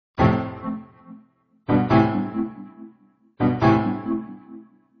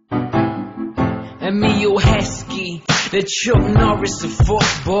Emil Hekey, the Chuck Norris of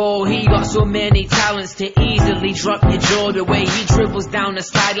football. He got so many talents to easily drop your jaw. The way he dribbles down the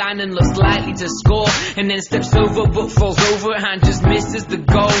sideline and looks likely to score, and then steps over but falls over and just misses the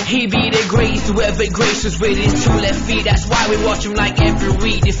goal. He be the greatest to ever grace us with his two left feet. That's why we watch him like every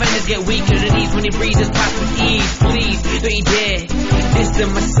week. Defenders get weaker than these when he breezes past with ease. Please, don't you dare. This the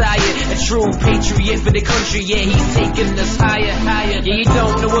Messiah, a true patriot for the country. Yeah, he's taking us higher, higher. Yeah, you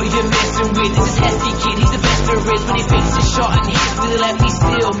don't know what you're messing with. This is Hekey kid, he's the best there is. When he fakes a shot and hits with the left, he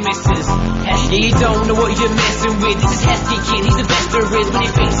still misses. Yeah, you don't know what you're messing with. This is Hekey kid, he's the best there is. When he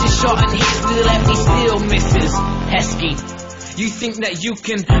fakes a shot and hits with the left, he still misses. Hekey. You think that you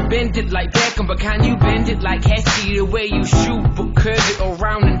can bend it like Beckham, but can you bend it like Hekey? The way you shoot, but curve it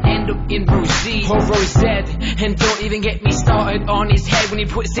around and end up in Rosé or Rosette. And don't even get me started on his head. When he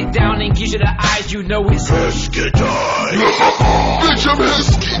puts it down and gives you the eyes, you know it's Hekey time. Bitch, I'm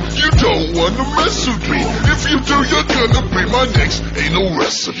Hekey. You don't wanna mess with me. If you do, you're gonna be my next anal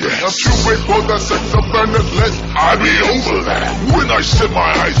recipe. Now you wait for the sex of unless I be over that. When I set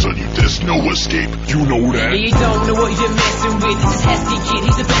my eyes on you, there's no escape. You know that. Yeah, you don't know what you're messing with. This is Hekey kid,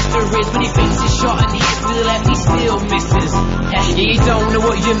 he's the best there is. When he fakes a shot and hits with the left, he still misses. Yeah, you don't know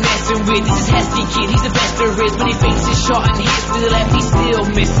what you're messing with. This is Hekey kid, he's the best there is. When he fakes a shot and hits with the left, he still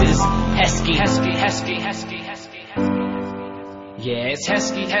misses. Hekey, Hekey, Hekey, Hekey, Hekey. Yeah, it's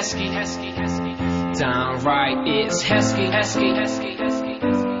Hekey, Hekey, Hekey, Hekey. Downright, it's Hekey, Hekey, Hekey, Hekey.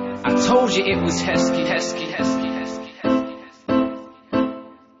 I told you it was Hekey, Hekey, Hekey.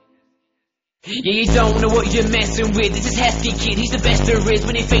 Yeah, you don't know what you're messing with. This is Hekey kid, he's the best there is.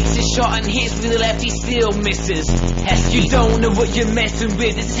 When he fakes a shot and hits with the left, he still misses. You don't know what you're messing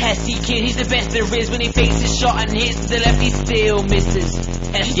with. This is Hekey kid, he's the best there is. When he fakes a shot and hits with the left, he still misses.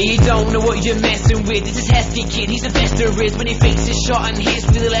 Yeah, you don't know what you're messing with. This is Hekey kid, he's the best there is. When he fakes a shot and hits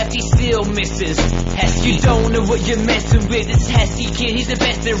with the left, he still misses. You don't know what you're messing with. This is Hekey kid, he's the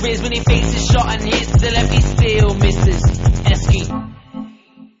best there is. When he fakes a shot and hits with the left, he still misses. Hekey.